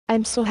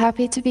I'm so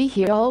happy to be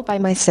here all by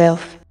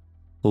myself.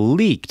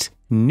 Leaked.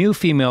 New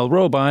female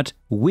robot,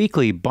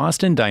 weekly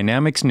Boston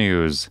Dynamics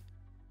news.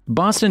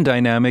 Boston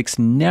Dynamics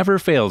never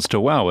fails to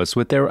wow us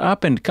with their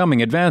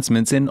up-and-coming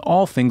advancements in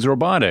all things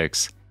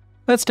robotics.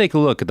 Let's take a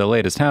look at the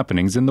latest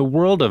happenings in the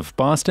world of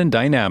Boston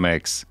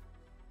Dynamics.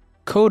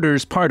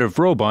 Coders part of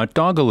Robot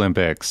Dog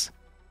Olympics.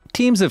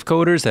 Teams of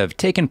coders have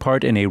taken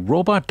part in a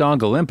Robot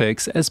Dog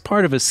Olympics as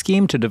part of a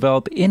scheme to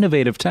develop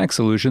innovative tech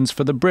solutions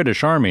for the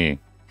British Army.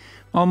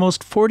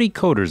 Almost 40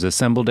 coders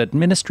assembled at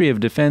Ministry of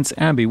Defence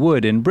Abbey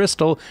Wood in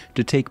Bristol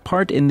to take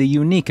part in the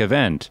unique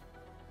event.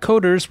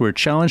 Coders were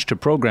challenged to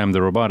program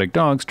the robotic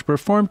dogs to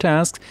perform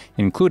tasks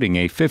including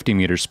a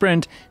 50-meter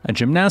sprint, a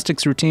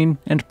gymnastics routine,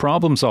 and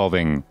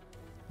problem-solving.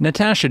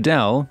 Natasha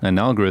Dell, an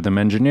algorithm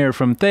engineer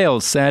from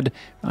Thales, said,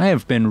 "I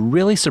have been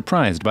really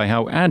surprised by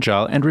how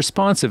agile and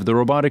responsive the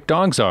robotic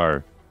dogs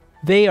are.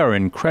 They are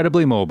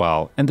incredibly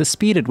mobile, and the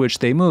speed at which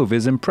they move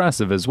is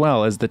impressive as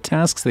well as the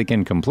tasks they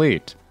can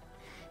complete."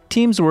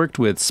 Teams worked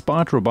with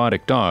Spot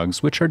robotic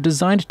dogs, which are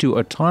designed to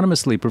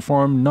autonomously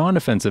perform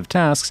non-offensive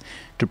tasks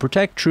to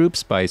protect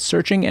troops by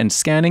searching and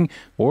scanning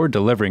or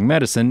delivering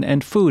medicine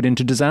and food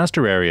into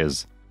disaster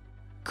areas.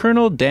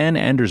 Colonel Dan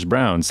Anders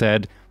Brown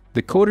said,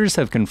 "The coders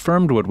have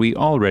confirmed what we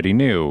already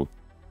knew.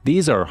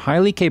 These are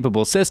highly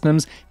capable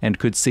systems and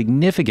could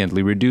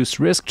significantly reduce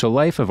risk to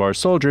life of our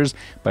soldiers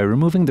by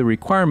removing the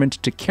requirement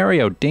to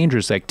carry out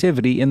dangerous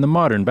activity in the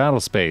modern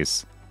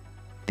battlespace."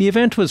 The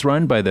event was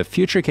run by the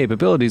Future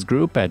Capabilities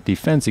Group at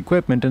Defense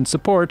Equipment and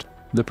Support,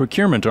 the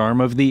procurement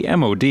arm of the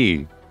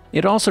MOD.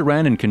 It also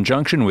ran in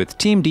conjunction with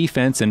Team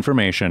Defense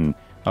Information,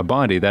 a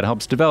body that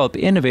helps develop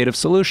innovative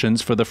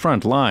solutions for the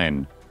front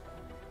line.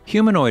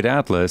 Humanoid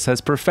Atlas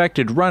has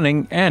perfected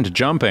running and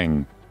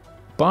jumping.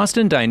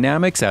 Boston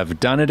Dynamics have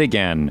done it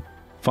again.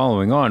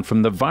 Following on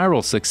from the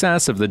viral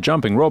success of the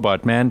jumping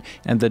robot man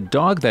and the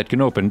dog that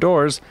can open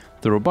doors,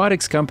 the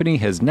robotics company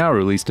has now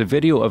released a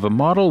video of a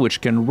model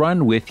which can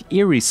run with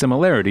eerie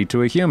similarity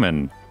to a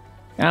human.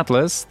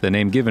 Atlas, the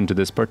name given to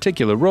this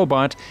particular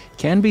robot,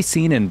 can be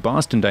seen in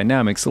Boston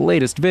Dynamics'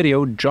 latest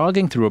video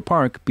jogging through a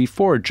park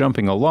before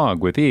jumping a log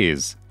with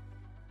ease.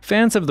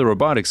 Fans of the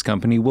robotics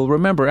company will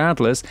remember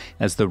Atlas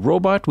as the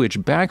robot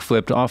which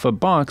backflipped off a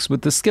box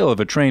with the skill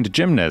of a trained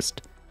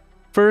gymnast.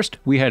 "First,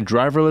 we had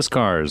driverless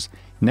cars.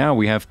 Now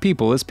we have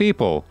people as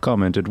people,"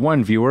 commented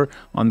one viewer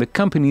on the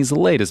company's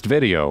latest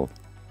video.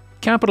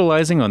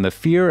 Capitalizing on the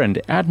fear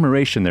and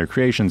admiration their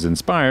creations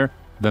inspire,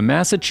 the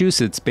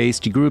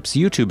Massachusetts-based group's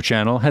YouTube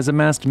channel has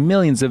amassed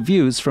millions of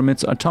views from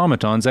its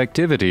automaton's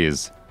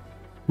activities.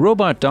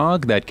 Robot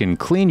dog that can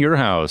clean your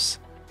house.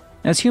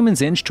 As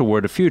humans inch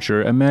toward a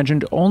future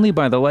imagined only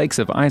by the likes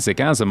of Isaac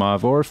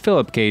Asimov or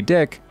Philip K.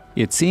 Dick,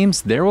 it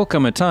seems there will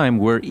come a time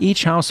where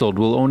each household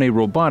will own a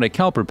robotic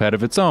helper pet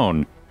of its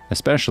own,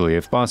 especially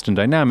if Boston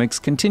Dynamics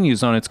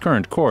continues on its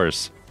current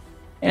course.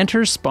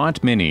 Enter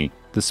Spot Mini.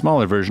 The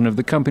smaller version of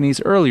the company's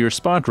earlier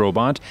Spot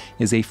robot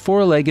is a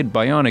four-legged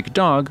bionic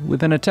dog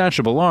with an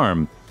attachable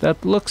arm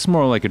that looks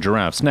more like a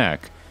giraffe's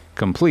neck,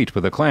 complete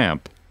with a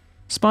clamp.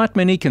 Spot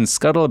Mini can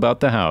scuttle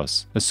about the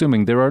house,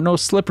 assuming there are no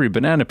slippery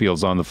banana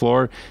peels on the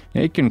floor.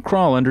 It can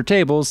crawl under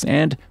tables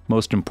and,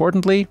 most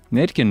importantly,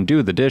 it can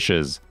do the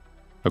dishes.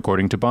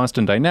 According to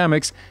Boston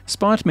Dynamics,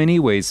 Spot Mini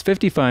weighs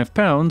 55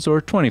 pounds or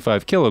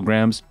 25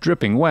 kilograms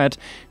dripping wet,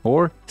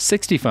 or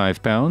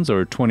 65 pounds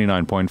or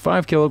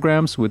 29.5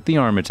 kilograms with the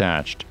arm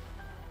attached.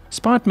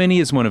 Spot Mini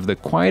is one of the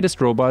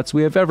quietest robots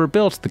we have ever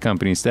built, the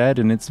company said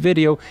in its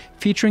video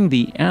featuring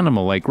the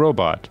animal-like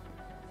robot.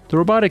 The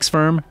robotics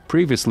firm,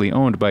 previously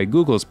owned by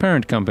Google's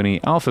parent company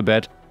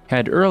Alphabet,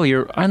 had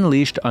earlier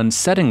unleashed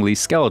unsettlingly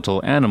skeletal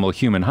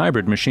animal-human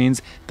hybrid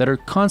machines that are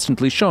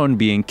constantly shown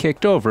being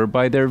kicked over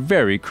by their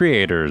very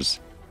creators.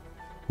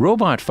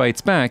 Robot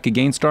fights back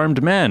against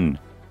armed men.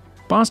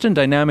 Boston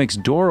Dynamics'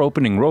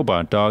 door-opening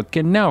robot dog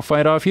can now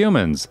fight off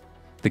humans.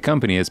 The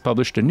company has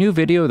published a new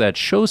video that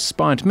shows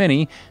Spot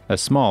Mini, a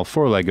small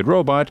four-legged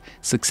robot,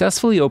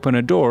 successfully open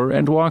a door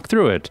and walk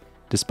through it,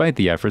 despite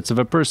the efforts of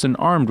a person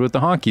armed with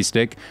a hockey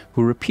stick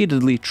who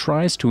repeatedly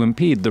tries to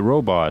impede the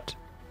robot.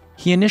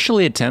 He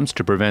initially attempts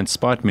to prevent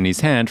Spot Mini's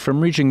hand from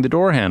reaching the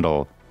door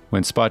handle.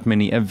 When Spot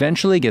Mini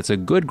eventually gets a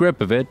good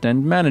grip of it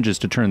and manages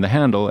to turn the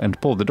handle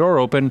and pull the door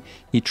open,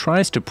 he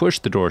tries to push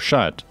the door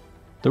shut.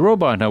 The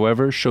robot,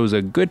 however, shows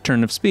a good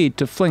turn of speed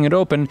to fling it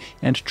open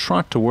and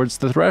trot towards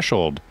the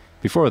threshold,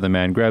 before the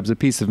man grabs a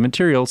piece of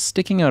material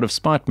sticking out of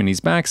Spot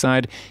Mini's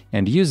backside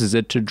and uses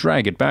it to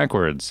drag it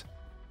backwards.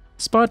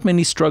 Spot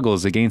Mini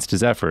struggles against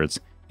his efforts,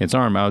 its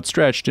arm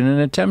outstretched in an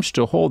attempt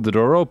to hold the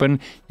door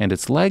open and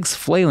its legs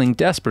flailing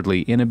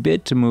desperately in a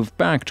bid to move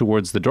back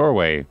towards the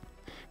doorway.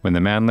 When the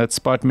man lets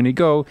Spot Mini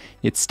go,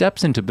 it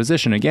steps into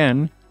position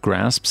again,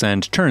 grasps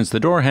and turns the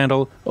door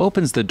handle,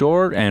 opens the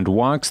door and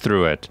walks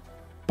through it.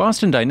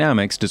 Boston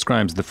Dynamics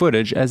describes the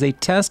footage as a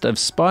test of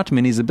Spot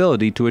Mini's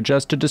ability to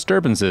adjust to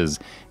disturbances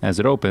as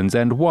it opens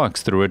and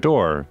walks through a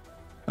door.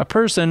 A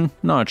person,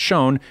 not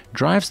shown,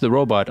 drives the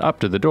robot up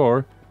to the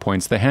door,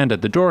 points the hand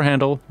at the door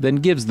handle, then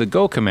gives the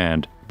go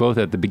command, both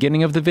at the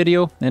beginning of the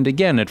video and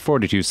again at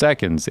 42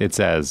 seconds, it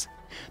says.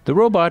 The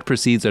robot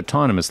proceeds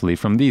autonomously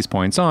from these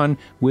points on,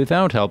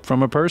 without help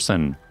from a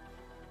person.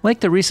 Like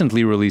the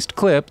recently released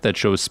clip that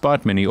shows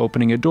Spot Mini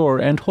opening a door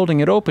and holding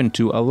it open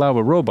to allow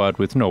a robot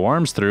with no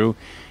arms through,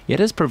 it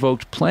has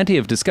provoked plenty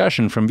of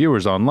discussion from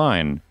viewers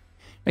online.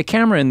 A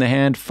camera in the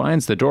hand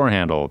finds the door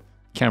handle.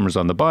 Cameras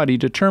on the body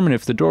determine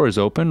if the door is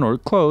open or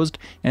closed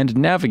and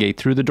navigate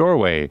through the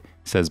doorway,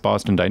 says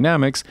Boston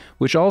Dynamics,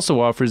 which also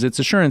offers its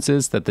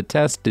assurances that the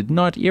test did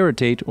not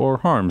irritate or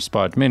harm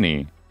Spot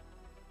Mini.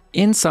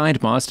 Inside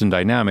Boston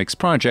Dynamics'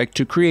 project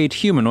to create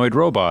humanoid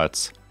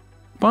robots.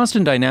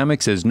 Boston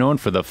Dynamics is known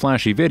for the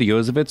flashy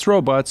videos of its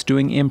robots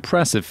doing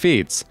impressive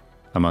feats.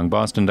 Among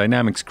Boston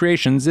Dynamics'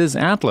 creations is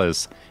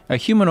Atlas, a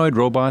humanoid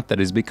robot that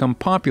has become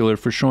popular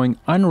for showing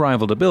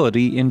unrivaled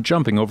ability in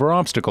jumping over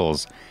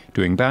obstacles,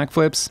 doing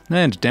backflips,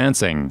 and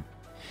dancing.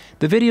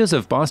 The videos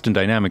of Boston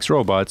Dynamics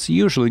robots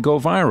usually go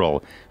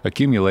viral,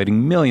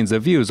 accumulating millions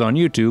of views on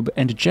YouTube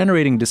and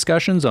generating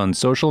discussions on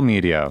social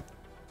media.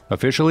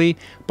 Officially,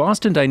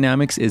 Boston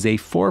Dynamics is a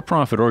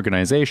for-profit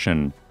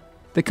organization.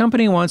 The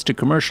company wants to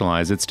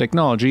commercialize its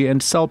technology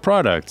and sell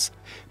products,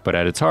 but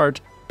at its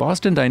heart,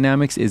 Boston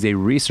Dynamics is a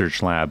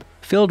research lab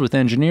filled with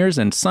engineers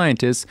and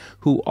scientists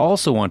who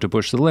also want to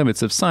push the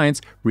limits of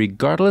science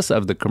regardless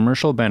of the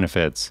commercial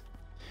benefits.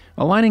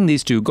 Aligning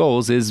these two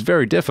goals is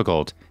very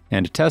difficult,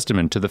 and a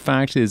testament to the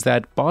fact is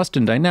that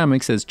Boston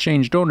Dynamics has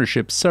changed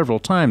ownership several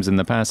times in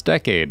the past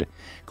decade,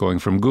 going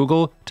from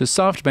Google to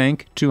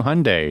SoftBank to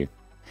Hyundai.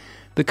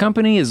 The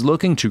company is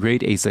looking to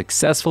create a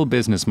successful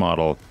business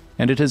model,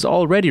 and it has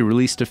already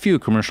released a few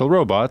commercial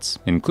robots,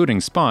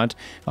 including Spot,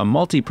 a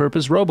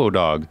multi-purpose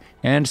robo-dog,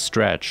 and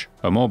Stretch,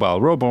 a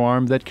mobile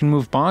robo-arm that can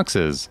move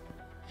boxes.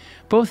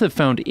 Both have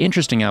found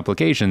interesting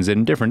applications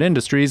in different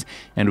industries,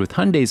 and with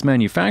Hyundai's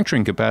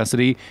manufacturing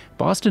capacity,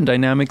 Boston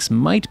Dynamics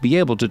might be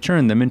able to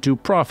turn them into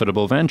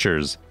profitable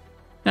ventures.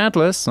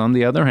 Atlas, on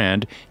the other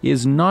hand,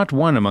 is not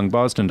one among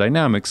Boston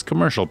Dynamics'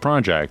 commercial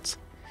projects.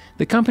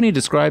 The company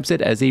describes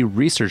it as a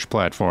research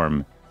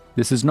platform.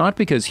 This is not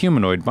because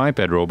humanoid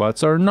biped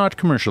robots are not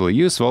commercially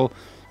useful.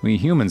 We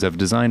humans have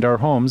designed our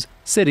homes,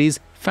 cities,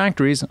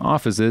 factories,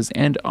 offices,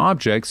 and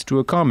objects to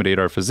accommodate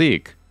our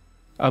physique.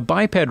 A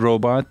biped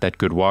robot that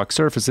could walk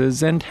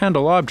surfaces and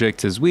handle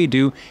objects as we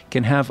do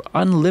can have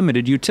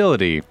unlimited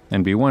utility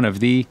and be one of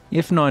the,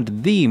 if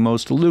not the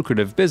most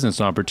lucrative business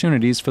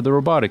opportunities for the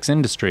robotics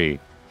industry.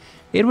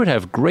 It would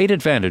have great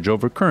advantage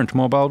over current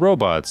mobile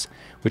robots,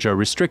 which are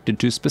restricted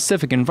to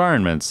specific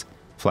environments,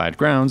 flat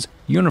grounds,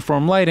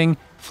 uniform lighting,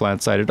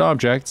 flat-sided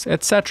objects,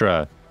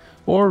 etc.,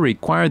 or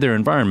require their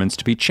environments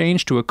to be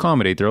changed to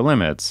accommodate their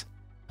limits.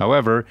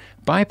 However,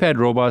 biped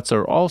robots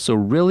are also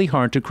really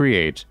hard to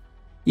create.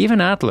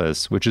 Even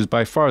Atlas, which is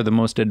by far the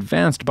most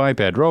advanced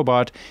biped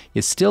robot,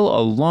 is still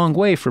a long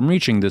way from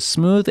reaching the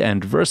smooth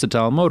and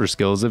versatile motor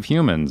skills of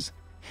humans.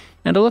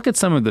 And a look at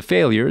some of the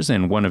failures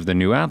in one of the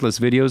new Atlas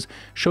videos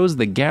shows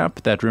the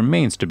gap that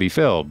remains to be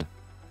filled.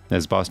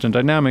 As Boston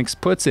Dynamics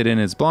puts it in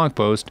its blog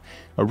post,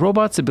 a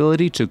robot's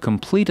ability to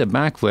complete a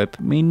backflip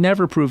may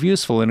never prove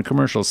useful in a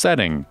commercial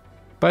setting,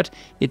 but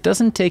it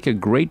doesn't take a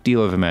great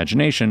deal of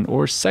imagination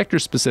or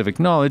sector-specific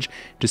knowledge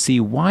to see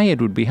why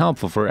it would be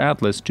helpful for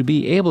Atlas to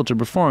be able to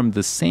perform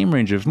the same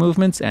range of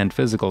movements and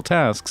physical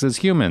tasks as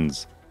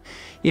humans.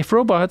 If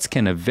robots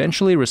can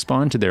eventually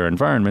respond to their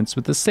environments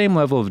with the same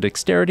level of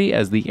dexterity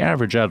as the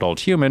average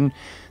adult human,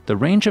 the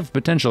range of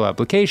potential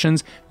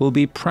applications will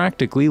be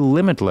practically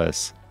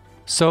limitless.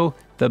 So,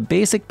 the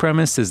basic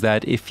premise is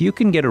that if you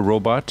can get a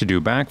robot to do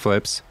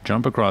backflips,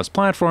 jump across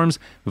platforms,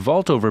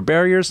 vault over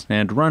barriers,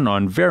 and run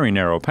on very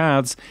narrow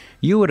paths,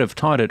 you would have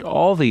taught it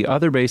all the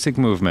other basic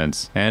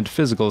movements and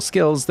physical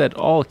skills that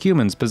all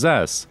humans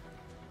possess.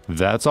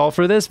 That's all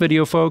for this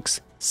video,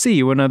 folks. See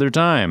you another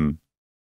time.